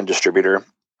Canadian distributor,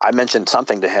 I mentioned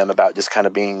something to him about just kind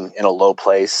of being in a low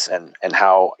place and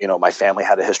how, my family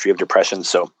had a history of depression.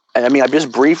 So, I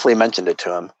just briefly mentioned it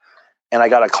to him, and I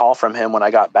got a call from him when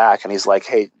I got back, and he's like,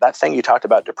 "Hey, that thing you talked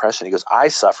about depression," he goes, "I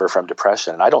suffer from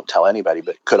depression and I don't tell anybody,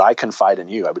 but could I confide in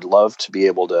you? I would love to be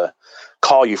able to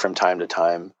call you from time to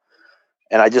time."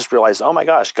 And I just realized, oh my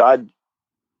gosh, God,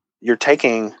 you're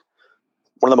taking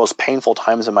one of the most painful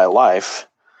times in my life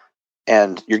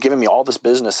and you're giving me all this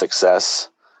business success.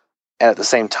 And at the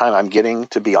same time, I'm getting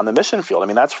to be on the mission field. I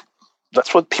mean, that's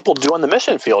what people do on the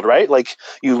mission field, right? Like,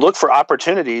 you look for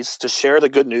opportunities to share the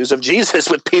good news of Jesus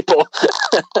with people.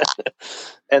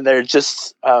 And they're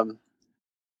just,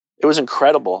 it was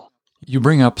incredible. You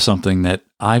bring up something that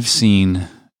I've seen,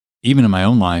 even in my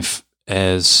own life,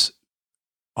 as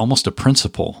almost a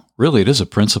principle. Really, it is a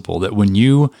principle that when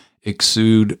you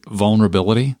exude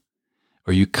vulnerability,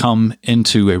 or you come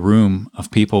into a room of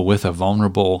people with a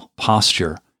vulnerable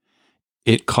posture,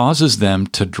 it causes them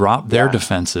to drop their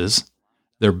defenses,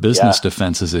 their business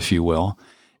defenses, if you will,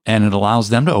 and it allows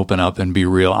them to open up and be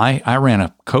real. I ran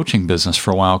a coaching business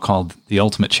for a while called The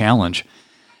Ultimate Challenge,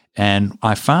 and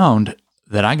I found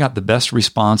that I got the best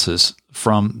responses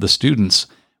from the students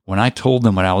when I told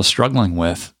them what I was struggling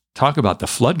with. Talk about the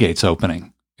floodgates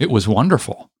opening. It was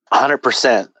wonderful.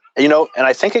 100%. And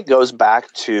I think it goes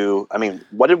back to,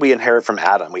 what did we inherit from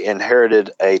Adam? We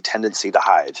inherited a tendency to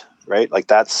hide, right? Like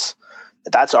that's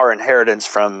our inheritance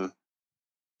from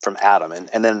Adam.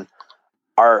 And then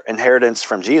our inheritance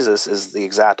from Jesus is the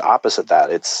exact opposite of that.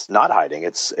 It's not hiding.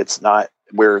 It's not,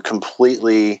 we're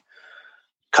completely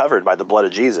covered by the blood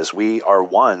of Jesus. We are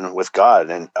one with God.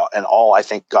 And all I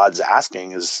think God's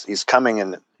asking is, he's coming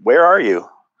and where are you?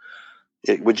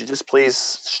 Would you just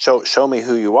please show me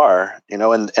who you are?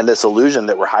 And this illusion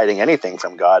that we're hiding anything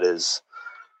from God is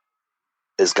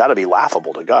got to be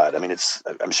laughable to God.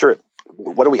 I'm sure,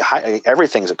 what do we hide?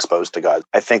 Everything's exposed to God.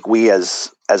 I think we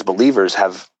as believers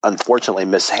have unfortunately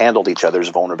mishandled each other's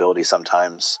vulnerability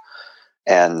sometimes.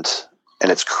 And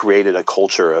it's created a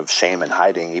culture of shame and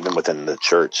hiding, even within the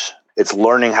church. It's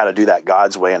learning how to do that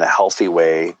God's way in a healthy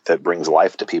way that brings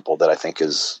life to people that I think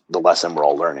is the lesson we're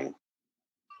all learning.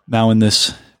 Now, in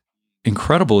this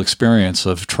incredible experience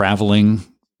of traveling,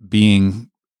 being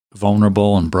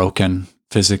vulnerable and broken,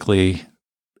 physically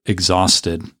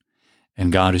exhausted,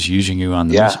 and God is using you on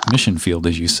the mission field,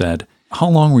 as you said, how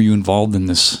long were you involved in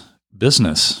this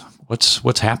business?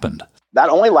 What's happened? That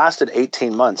only lasted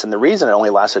 18 months. And the reason it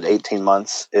only lasted 18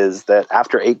 months is that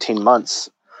after 18 months,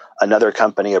 another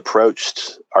company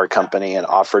approached our company and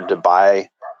offered to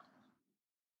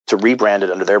rebrand it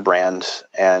under their brand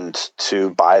and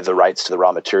to buy the rights to the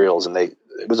raw materials. And it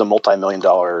was a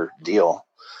multi-million-dollar deal.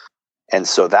 And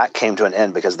so that came to an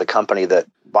end because the company that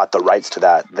bought the rights to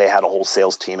that, they had a whole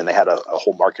sales team and they had a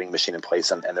whole marketing machine in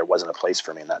place, and there wasn't a place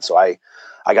for me in that. So I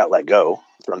got let go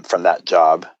from that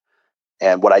job.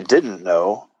 And what I didn't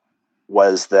know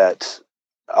was that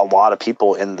a lot of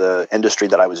people in the industry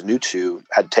that I was new to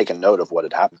had taken note of what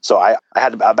had happened. So I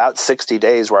had about 60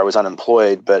 days where I was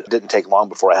unemployed, but it didn't take long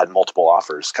before I had multiple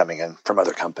offers coming in from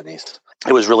other companies.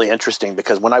 It was really interesting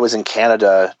because when I was in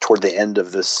Canada toward the end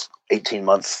of this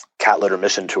 18-month cat litter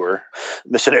missionary tour,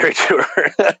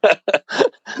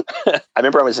 I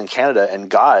remember I was in Canada and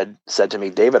God said to me,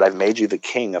 "David, I've made you the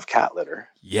king of cat litter."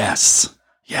 Yes.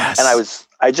 And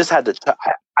I just had to,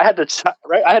 I had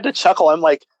to chuckle. I'm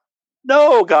like,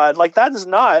 no, God, like that is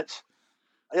not,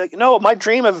 like, no, my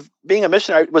dream of being a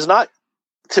missionary was not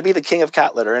to be the king of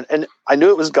cat litter. And I knew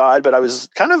it was God, but I was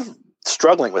kind of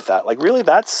struggling with that. Like, really,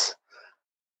 that's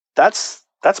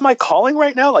my calling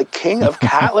right now? Like, king of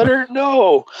cat litter?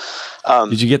 No.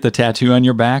 Did you get the tattoo on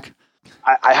your back?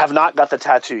 I have not got the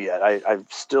tattoo yet. I'm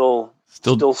still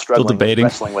struggling, still debating,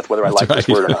 wrestling with whether I like this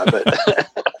word or not.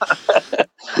 But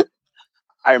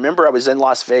I remember I was in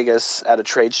Las Vegas at a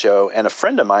trade show, and a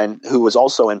friend of mine who was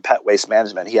also in pet waste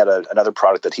management, he had another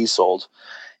product that he sold.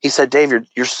 He said, "Dave,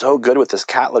 you're so good with this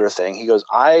cat litter thing." He goes,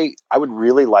 I would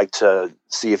really like to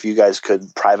see if you guys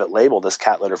could private label this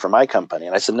cat litter for my company.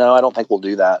 And I said, "No, I don't think we'll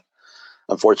do that,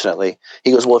 unfortunately."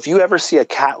 He goes, "Well, if you ever see a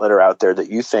cat litter out there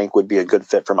that you think would be a good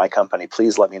fit for my company,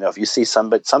 please let me know. If you see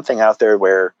something out there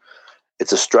where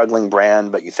it's a struggling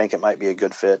brand, but you think it might be a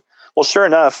good fit, Well, sure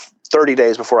enough, 30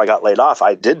 days before I got laid off,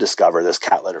 I did discover this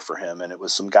cat litter for him. And it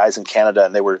was some guys in Canada,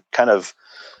 and they were kind of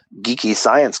geeky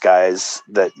science guys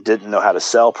that didn't know how to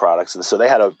sell products. And so they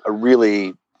had a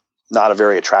really not a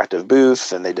very attractive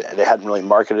booth, and they hadn't really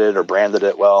marketed or branded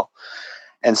it well.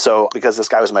 And so because this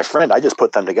guy was my friend, I just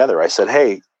put them together. I said,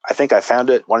 hey, I think I found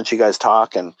it. Why don't you guys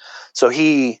talk? And so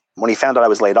when he found out I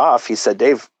was laid off, he said,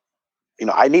 Dave,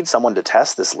 I need someone to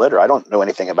test this litter. I don't know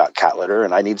anything about cat litter,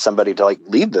 and I need somebody to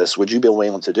lead this. Would you be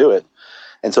willing to do it?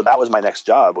 And so that was my next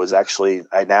job. Was actually,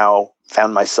 I now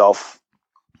found myself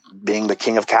being the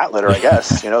king of cat litter, I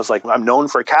guess. It's like I'm known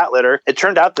for cat litter. It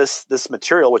turned out this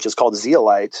material, which is called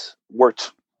zeolite,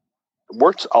 worked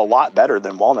a lot better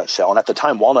than walnut shell. And at the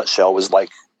time, walnut shell was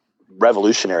like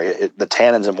revolutionary. The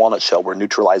tannins in walnut shell were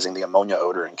neutralizing the ammonia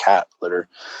odor in cat litter.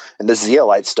 And this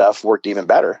zeolite stuff worked even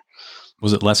better.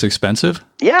 Was it less expensive?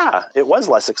 Yeah, it was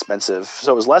less expensive.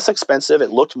 So it was less expensive. It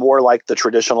looked more like the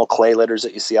traditional clay litters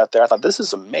that you see out there. I thought, this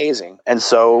is amazing. And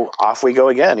so off we go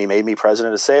again. He made me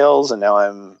president of sales, and now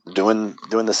I'm doing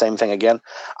the same thing again.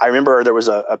 I remember there was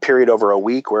a period over a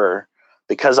week where,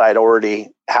 because I had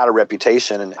already had a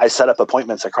reputation, and I set up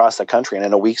appointments across the country, and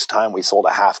in a week's time, we sold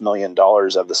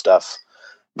 $500,000 of the stuff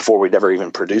before we'd ever even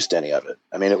produced any of it.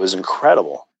 I mean, it was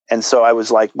incredible. And so I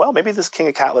was like, well, maybe this King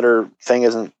of Cat Litter thing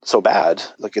isn't so bad.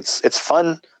 Like it's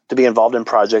fun to be involved in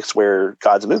projects where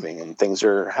God's moving and things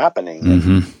are happening.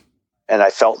 Mm-hmm. And I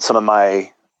felt some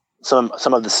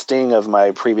of the sting of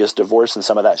my previous divorce and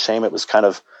some of that shame. It was kind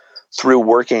of through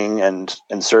working and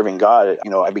serving God,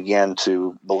 I began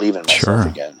to believe in myself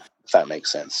again, if that makes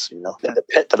sense. And the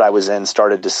pit that I was in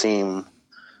started to seem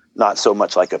not so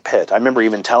much like a pit. I remember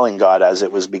even telling God as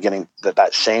it was beginning,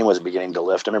 that shame was beginning to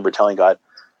lift. I remember telling God,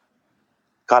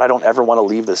 I don't ever want to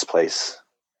leave this place.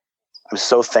 I'm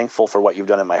so thankful for what you've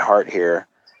done in my heart here.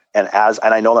 And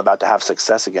I know I'm about to have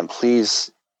success again.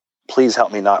 Please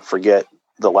help me not forget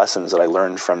the lessons that I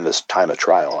learned from this time of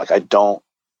trial. Like, I don't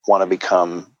want to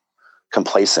become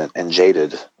complacent and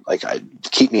jaded. Like,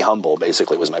 keep me humble,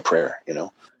 basically, was my prayer,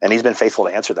 And he's been faithful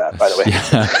to answer that, by the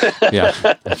way.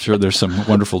 Yeah. I'm sure there's some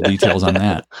wonderful details on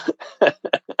that.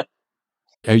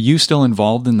 Are you still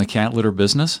involved in the cat litter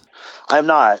business? I'm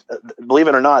not. Believe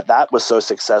it or not, that was so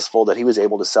successful that he was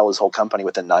able to sell his whole company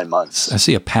within 9 months. I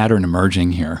see a pattern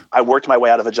emerging here. I worked my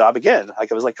way out of a job again. I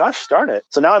was like, gosh, darn it.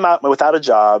 So now I'm out without a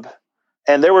job.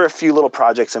 And there were a few little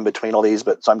projects in between all these,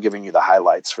 so I'm giving you the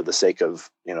highlights for the sake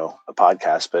of, a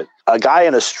podcast. But a guy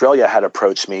in Australia had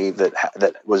approached me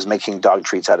that was making dog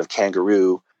treats out of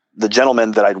kangaroo. The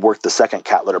gentleman that I'd worked the second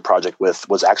cat litter project with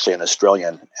was actually an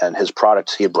Australian, and his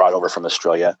product he had brought over from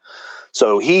Australia.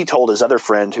 So he told his other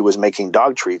friend who was making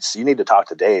dog treats, you need to talk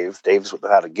to Dave. Dave's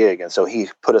without a gig. And so he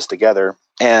put us together,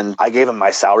 and I gave him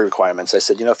my salary requirements. I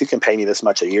said, if you can pay me this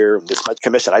much a year, this much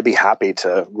commission, I'd be happy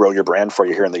to grow your brand for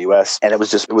you here in the US. And it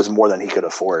was more than he could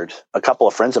afford. A couple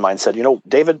of friends of mine said,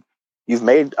 David, you've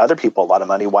made other people a lot of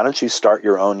money. Why don't you start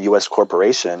your own US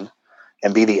corporation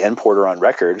and be the importer on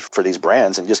record for these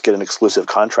brands and just get an exclusive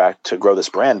contract to grow this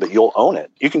brand, but you'll own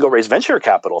it. You can go raise venture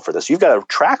capital for this. You've got a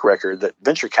track record that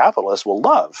venture capitalists will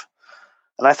love.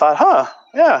 And I thought,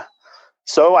 yeah.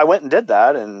 So I went and did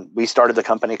that, and we started the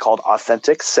company called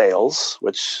Authentic Sales,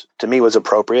 which to me was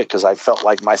appropriate because I felt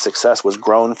like my success was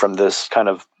grown from this kind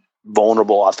of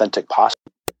vulnerable, authentic posture.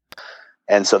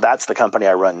 And so that's the company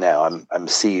I run now. I'm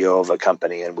CEO of a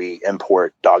company, and we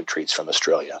import dog treats from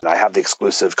Australia. And I have the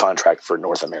exclusive contract for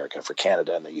North America, for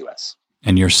Canada and the US.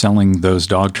 And you're selling those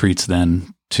dog treats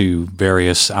then to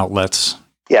various outlets?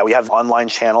 Yeah, we have online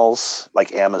channels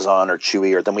like Amazon or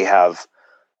Chewy, or then we have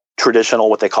traditional,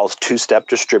 what they call two-step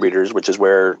distributors, which is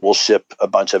where we'll ship a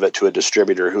bunch of it to a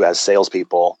distributor who has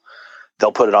salespeople.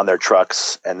 They'll put it on their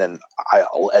trucks, and then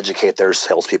I'll educate their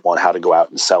salespeople on how to go out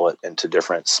and sell it into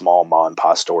different small mom and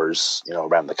pop stores,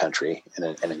 around the country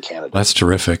and in Canada. That's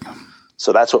terrific.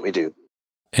 So that's what we do.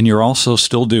 And you're also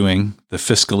still doing the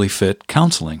Fiscally Fit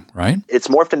counseling, right? It's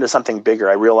morphed into something bigger.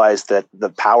 I realized that the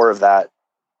power of that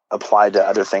applied to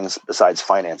other things besides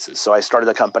finances. So I started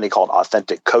a company called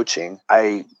Authentic Coaching.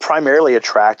 I primarily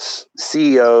attract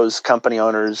CEOs, company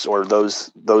owners, or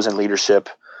those in leadership.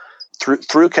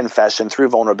 Through confession, through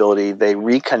vulnerability, they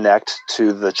reconnect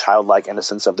to the childlike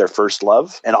innocence of their first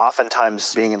love. And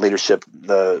oftentimes, being in leadership,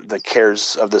 the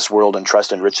cares of this world and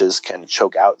trust and riches can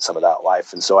choke out some of that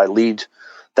life. And so I lead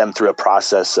them through a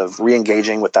process of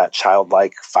re-engaging with that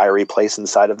childlike, fiery place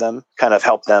inside of them, kind of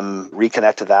help them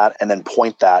reconnect to that, and then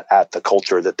point that at the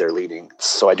culture that they're leading.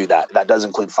 So I do that. That does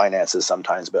include finances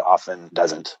sometimes, but often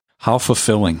doesn't. How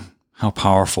fulfilling, how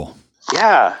powerful.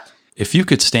 Yeah. If you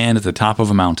could stand at the top of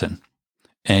a mountain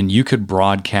and you could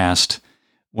broadcast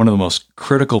one of the most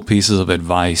critical pieces of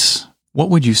advice, what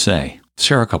would you say?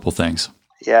 Share a couple things.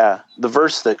 Yeah, the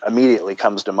verse that immediately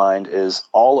comes to mind is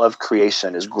all of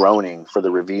creation is groaning for the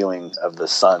revealing of the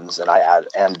sons,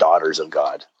 and daughters of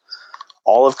God.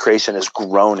 All of creation is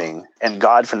groaning, and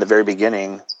God from the very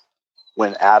beginning,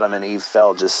 when Adam and Eve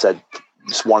fell, just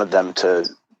wanted them to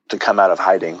come out of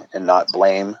hiding and not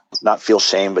blame, not feel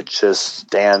shame, but just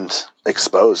stand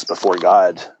exposed before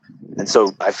God. And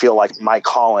so I feel like my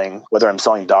calling, whether I'm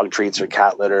selling dog treats or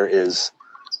cat litter, is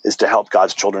to help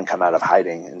God's children come out of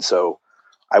hiding. And so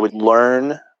I would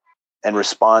learn and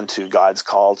respond to God's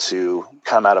call to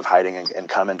come out of hiding and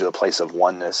come into a place of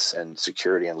oneness and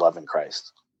security and love in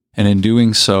Christ. And in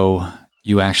doing so,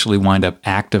 you actually wind up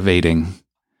activating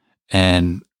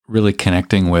and really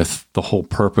connecting with the whole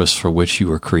purpose for which you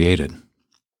were created.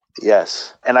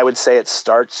 Yes. And I would say it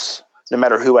starts, no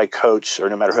matter who I coach or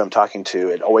no matter who I'm talking to,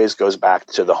 it always goes back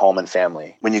to the home and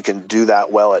family. When you can do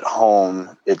that well at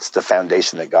home, it's the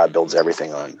foundation that God builds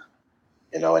everything on.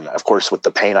 And of course, with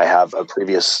the pain I have of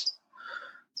previous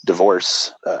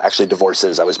divorces,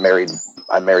 I'm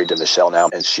married to Michelle now,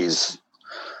 and she's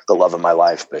the love of my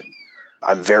life. But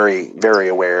I'm very, very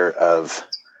aware of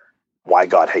why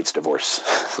God hates divorce.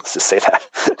 Let's just say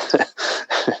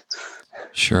that.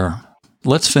 Sure.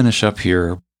 Let's finish up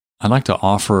here. I'd like to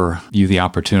offer you the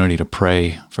opportunity to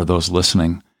pray for those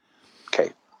listening.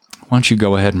 Okay. Why don't you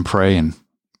go ahead and pray, and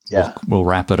we'll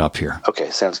wrap it up here. Okay,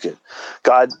 sounds good.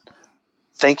 God,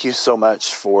 thank you so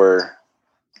much for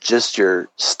just your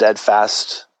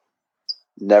steadfast,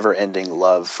 never-ending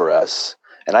love for us.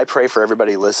 And I pray for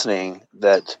everybody listening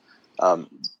that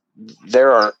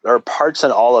there are parts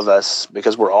in all of us,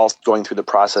 because we're all going through the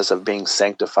process of being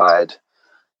sanctified,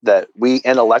 that we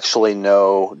intellectually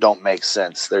know don't make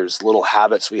sense. There's little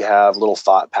habits we have, little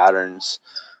thought patterns,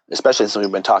 especially since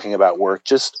we've been talking about work,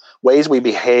 just ways we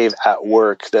behave at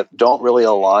work that don't really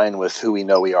align with who we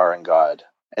know we are in God.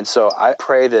 And so I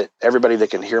pray that everybody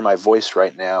that can hear my voice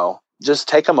right now, just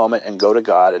take a moment and go to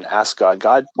God and ask God,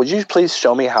 God, would you please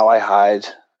show me how I hide?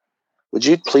 Would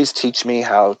you please teach me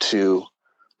how to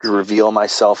reveal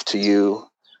myself to you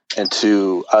and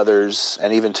to others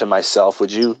and even to myself?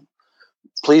 Would you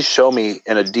please show me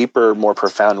in a deeper, more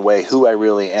profound way who I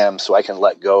really am, so I can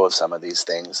let go of some of these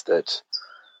things that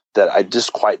I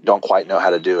just don't quite know how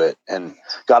to do it. And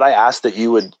God, I ask that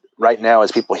you would, right now,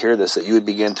 as people hear this, that you would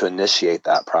begin to initiate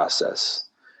that process,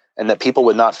 and that people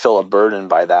would not feel a burden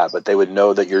by that, but they would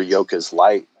know that your yoke is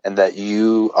light and that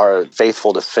you are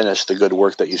faithful to finish the good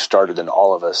work that you started in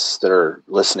all of us that are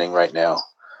listening right now,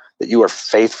 that you are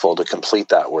faithful to complete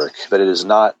that work, that it is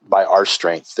not by our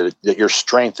strength, that your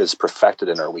strength is perfected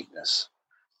in our weakness.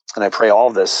 And I pray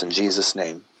all this in Jesus'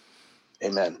 name.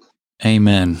 Amen.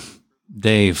 Amen.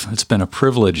 Dave, it's been a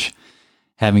privilege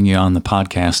having you on the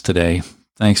podcast today.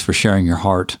 Thanks for sharing your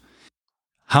heart.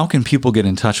 How can people get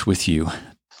in touch with you?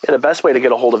 Yeah, the best way to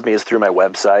get a hold of me is through my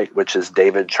website, which is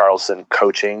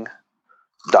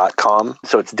davidcharlsoncoaching.com.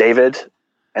 So it's David,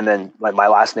 and then my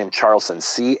last name, Charlson,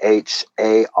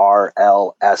 CHARLSON,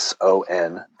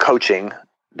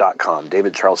 coaching.com,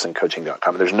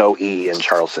 davidcharlsoncoaching.com. There's no E in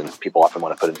Charlson. People often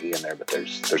want to put an E in there, but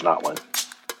there's not one.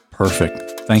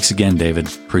 Perfect. Thanks again, David.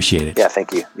 Appreciate it. Yeah,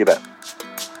 thank you. You bet.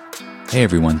 Hey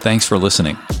everyone, thanks for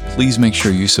listening. Please make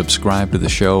sure you subscribe to the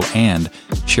show and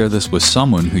share this with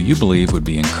someone who you believe would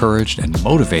be encouraged and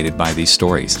motivated by these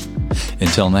stories.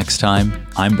 Until next time,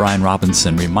 I'm Brian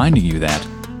Robinson, reminding you that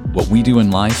what we do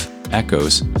in life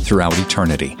echoes throughout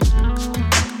eternity.